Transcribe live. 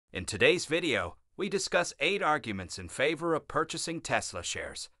In today's video, we discuss 8 arguments in favor of purchasing Tesla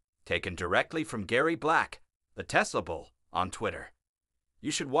shares, taken directly from Gary Black, the Tesla Bull, on Twitter.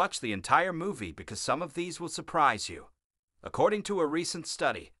 You should watch the entire movie because some of these will surprise you. According to a recent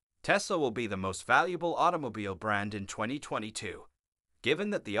study, Tesla will be the most valuable automobile brand in 2022. Given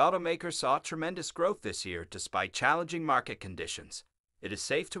that the automaker saw tremendous growth this year despite challenging market conditions, it is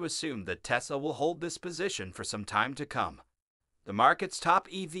safe to assume that Tesla will hold this position for some time to come. The market's top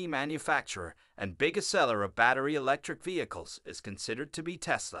EV manufacturer and biggest seller of battery electric vehicles is considered to be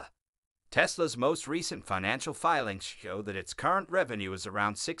Tesla. Tesla's most recent financial filings show that its current revenue is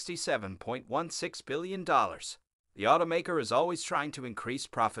around $67.16 billion. The automaker is always trying to increase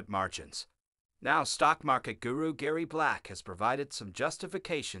profit margins. Now, stock market guru Gary Black has provided some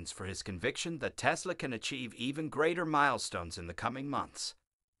justifications for his conviction that Tesla can achieve even greater milestones in the coming months.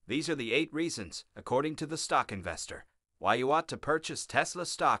 These are the 8 reasons, according to the stock investor, why you ought to purchase Tesla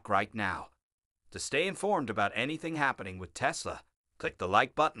stock right now. To stay informed about anything happening with Tesla, click the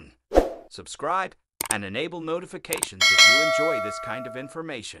like button, subscribe, and enable notifications if you enjoy this kind of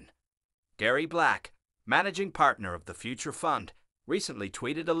information. Gary Black, managing partner of the Future Fund, recently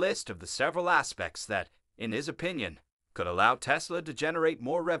tweeted a list of the several aspects that, in his opinion, could allow Tesla to generate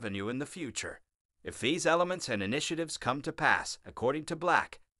more revenue in the future. If these elements and initiatives come to pass, according to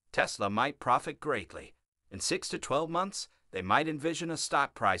Black, Tesla might profit greatly. In 6 to 12 months, they might envision a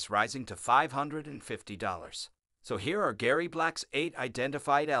stock price rising to $550. So here are Gary Black's 8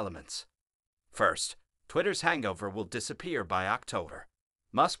 identified elements. First, Twitter's hangover will disappear by October.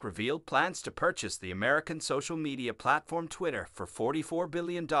 Musk revealed plans to purchase the American social media platform Twitter for $44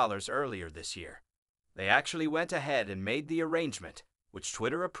 billion earlier this year. They actually went ahead and made the arrangement, which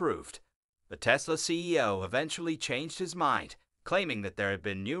Twitter approved. The Tesla CEO eventually changed his mind, claiming that there had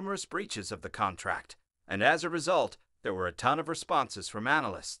been numerous breaches of the contract, and as a result, there were a ton of responses from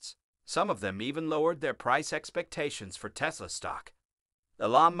analysts. Some of them even lowered their price expectations for Tesla stock.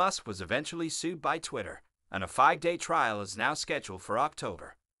 Elon Musk was eventually sued by Twitter, and a 5-day trial is now scheduled for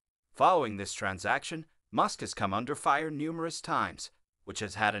October. Following this transaction, Musk has come under fire numerous times, which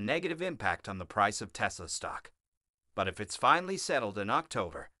has had a negative impact on the price of Tesla stock. But if it's finally settled in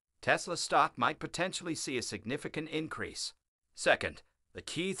October, Tesla stock might potentially see a significant increase. Second, the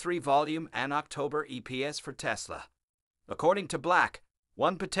Q3 volume and October EPS for Tesla. According to Black,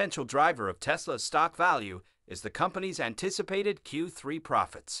 one potential driver of Tesla's stock value is the company's anticipated Q3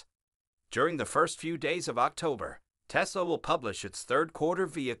 profits. During the first few days of October, Tesla will publish its third-quarter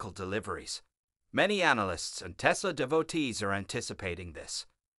vehicle deliveries. Many analysts and Tesla devotees are anticipating this.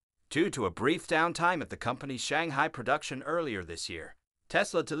 Due to a brief downtime at the company's Shanghai production earlier this year,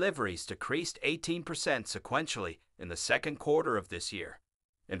 Tesla deliveries decreased 18% sequentially in the second quarter of this year.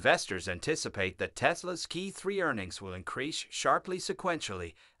 Investors anticipate that Tesla's Q3 earnings will increase sharply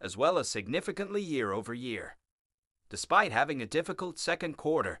sequentially as well as significantly year over year. Despite having a difficult second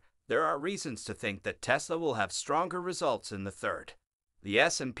quarter, there are reasons to think that Tesla will have stronger results in the third. The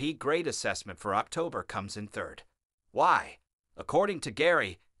S&P grade assessment for October comes in third. Why? According to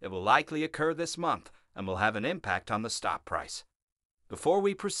Gary, it will likely occur this month and will have an impact on the stock price. Before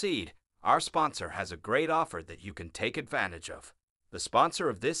we proceed, our sponsor has a great offer that you can take advantage of. The sponsor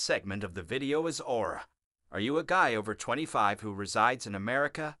of this segment of the video is Aura. Are you a guy over 25 who resides in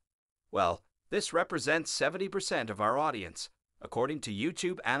America? Well, this represents 70% of our audience, according to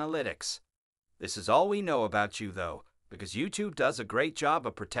YouTube analytics. This is all we know about you though, because YouTube does a great job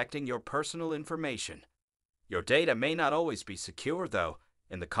of protecting your personal information. Your data may not always be secure though,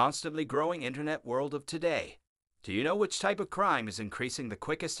 in the constantly growing internet world of today. Do you know which type of crime is increasing the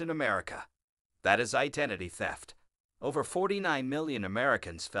quickest in America? That is identity theft. Over 49 million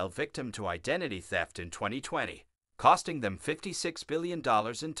Americans fell victim to identity theft in 2020, costing them $56 billion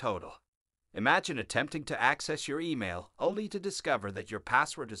in total. Imagine attempting to access your email only to discover that your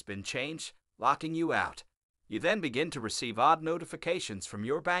password has been changed, locking you out. You then begin to receive odd notifications from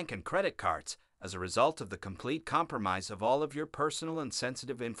your bank and credit cards as a result of the complete compromise of all of your personal and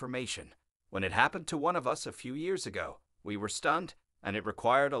sensitive information. When it happened to one of us a few years ago, we were stunned, and it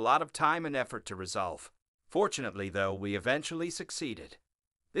required a lot of time and effort to resolve. Fortunately, though, we eventually succeeded.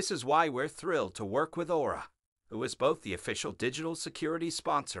 This is why we're thrilled to work with Aura, who is both the official digital security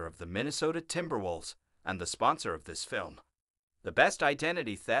sponsor of the Minnesota Timberwolves and the sponsor of this film. The best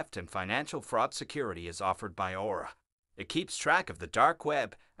identity theft and financial fraud security is offered by Aura. It keeps track of the dark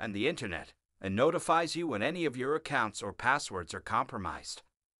web and the internet and notifies you when any of your accounts or passwords are compromised.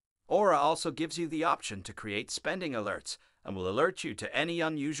 Aura also gives you the option to create spending alerts and will alert you to any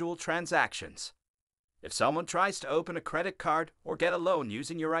unusual transactions. If someone tries to open a credit card or get a loan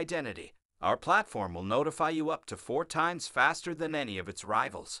using your identity, Our platform will notify you up to 4 times faster than any of its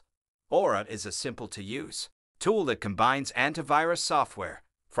rivals. Aura is a simple-to-use tool that combines antivirus software,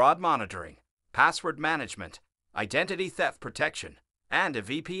 fraud monitoring, password management, identity theft protection, and a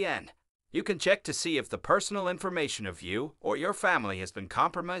VPN. You can check to see if the personal information of you or your family has been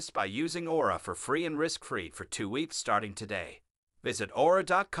compromised by using Aura for free and risk-free for 2 weeks starting today. Visit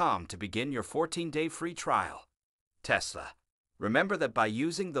aura.com to begin your 14-day free trial. Tesla. Remember that by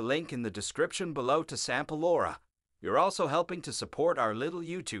using the link in the description below to sample Aura, you're also helping to support our little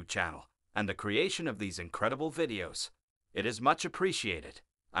YouTube channel and the creation of these incredible videos. It is much appreciated.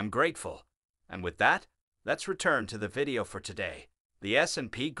 I'm grateful. And with that, let's return to the video for today. The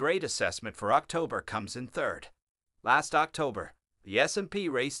S&P grade assessment for October comes in third. Last October, the S&P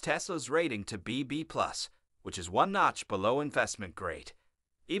raised Tesla's rating to BB+, which is 1 notch below investment grade.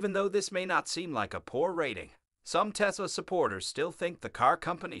 Even though this may not seem like a poor rating, some Tesla supporters still think the car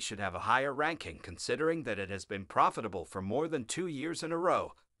company should have a higher ranking considering that it has been profitable for more than 2 years in a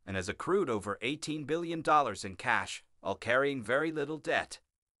row and has accrued over $18 billion in cash while carrying very little debt.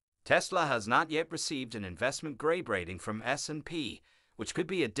 Tesla has not yet received an investment grade rating from S&P, which could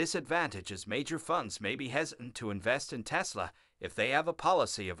be a disadvantage as major funds may be hesitant to invest in Tesla if they have a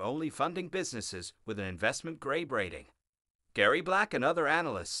policy of only funding businesses with an investment grade rating. Gary Black and other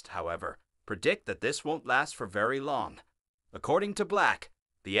analysts, however, predict that this won't last for very long. According to Black,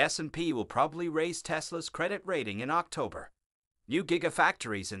 the S&P will probably raise Tesla's credit rating in October. New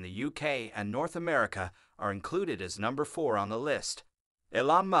gigafactories in the UK and North America are included as number 4 on the list.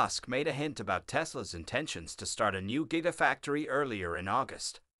 Elon Musk made a hint about Tesla's intentions to start a new gigafactory earlier in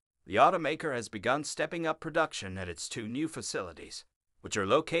August. The automaker has begun stepping up production at its 2 new facilities, which are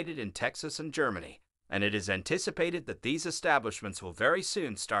located in Texas and Germany, and it is anticipated that these establishments will very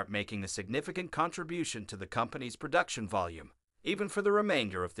soon start making a significant contribution to the company's production volume, even for the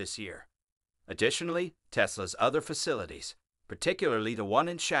remainder of this year. Additionally, Tesla's other facilities, particularly the one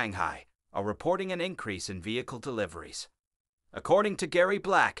in Shanghai, are reporting an increase in vehicle deliveries. According to Gary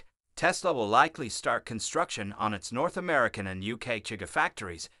Black, Tesla will likely start construction on its North American and UK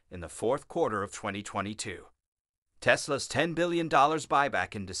gigafactories in the 4th quarter of 2022. Tesla's $10 billion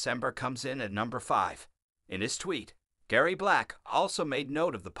buyback in December comes in at number 5. In his tweet, Gary Black also made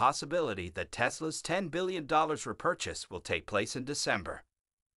note of the possibility that Tesla's $10 billion repurchase will take place in December.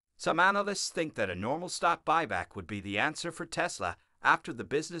 Some analysts think that a normal stock buyback would be the answer for Tesla after the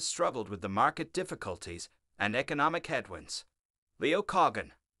business struggled with the market difficulties and economic headwinds. Leo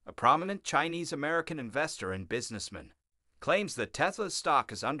Kogan, a prominent Chinese-American investor and businessman, claims that Tesla's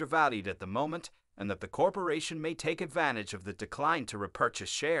stock is undervalued at the moment and that the corporation may take advantage of the decline to repurchase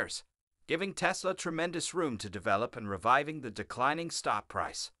shares, giving Tesla tremendous room to develop and reviving the declining stock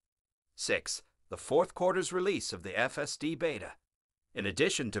price. 6. The 4th quarter's release of the FSD beta. In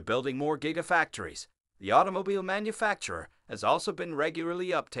addition to building more gigafactories, the automobile manufacturer has also been regularly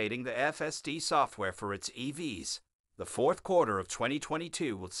updating the FSD software for its EVs. The 4th quarter of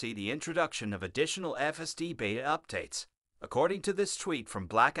 2022 will see the introduction of additional FSD beta updates, according to this tweet from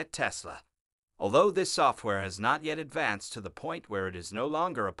Black at Tesla. Although this software has not yet advanced to the point where it is no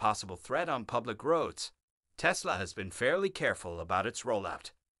longer a possible threat on public roads, Tesla has been fairly careful about its rollout.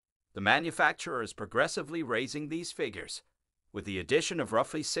 The manufacturer is progressively raising these figures. With the addition of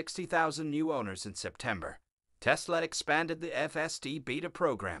roughly 60,000 new owners in September, Tesla expanded the FSD beta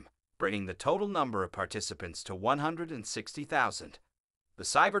program, bringing the total number of participants to 160,000. The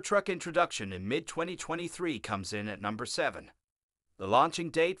Cybertruck introduction in mid-2023 comes in at number 7. The launching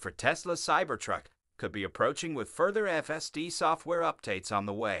date for Tesla's Cybertruck could be approaching with further FSD software updates on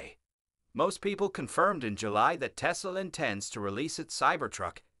the way. Most people confirmed in July that Tesla intends to release its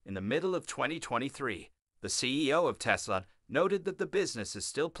Cybertruck in the middle of 2023. The CEO of Tesla noted that the business is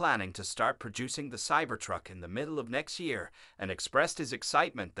still planning to start producing the Cybertruck in the middle of next year and expressed his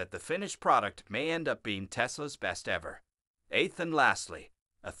excitement that the finished product may end up being Tesla's best ever. 8th and lastly,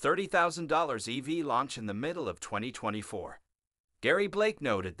 a $30,000 EV launch in the middle of 2024. Gary Blake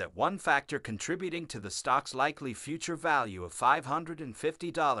noted that one factor contributing to the stock's likely future value of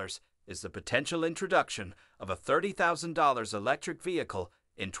 $550 is the potential introduction of a $30,000 electric vehicle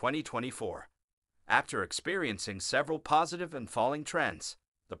in 2024. After experiencing several positive and falling trends,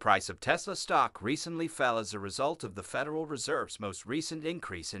 the price of Tesla stock recently fell as a result of the Federal Reserve's most recent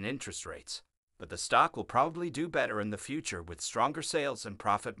increase in interest rates. But the stock will probably do better in the future with stronger sales and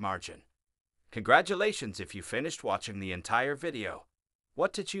profit margin. Congratulations if you finished watching the entire video.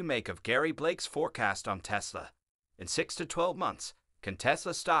 What did you make of Gary Blake's forecast on Tesla? In 6 to 12 months, can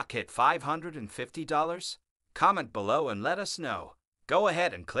Tesla stock hit $550? Comment below and let us know. Go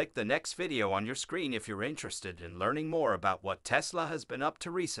ahead and click the next video on your screen if you're interested in learning more about what Tesla has been up to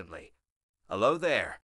recently. Hello there.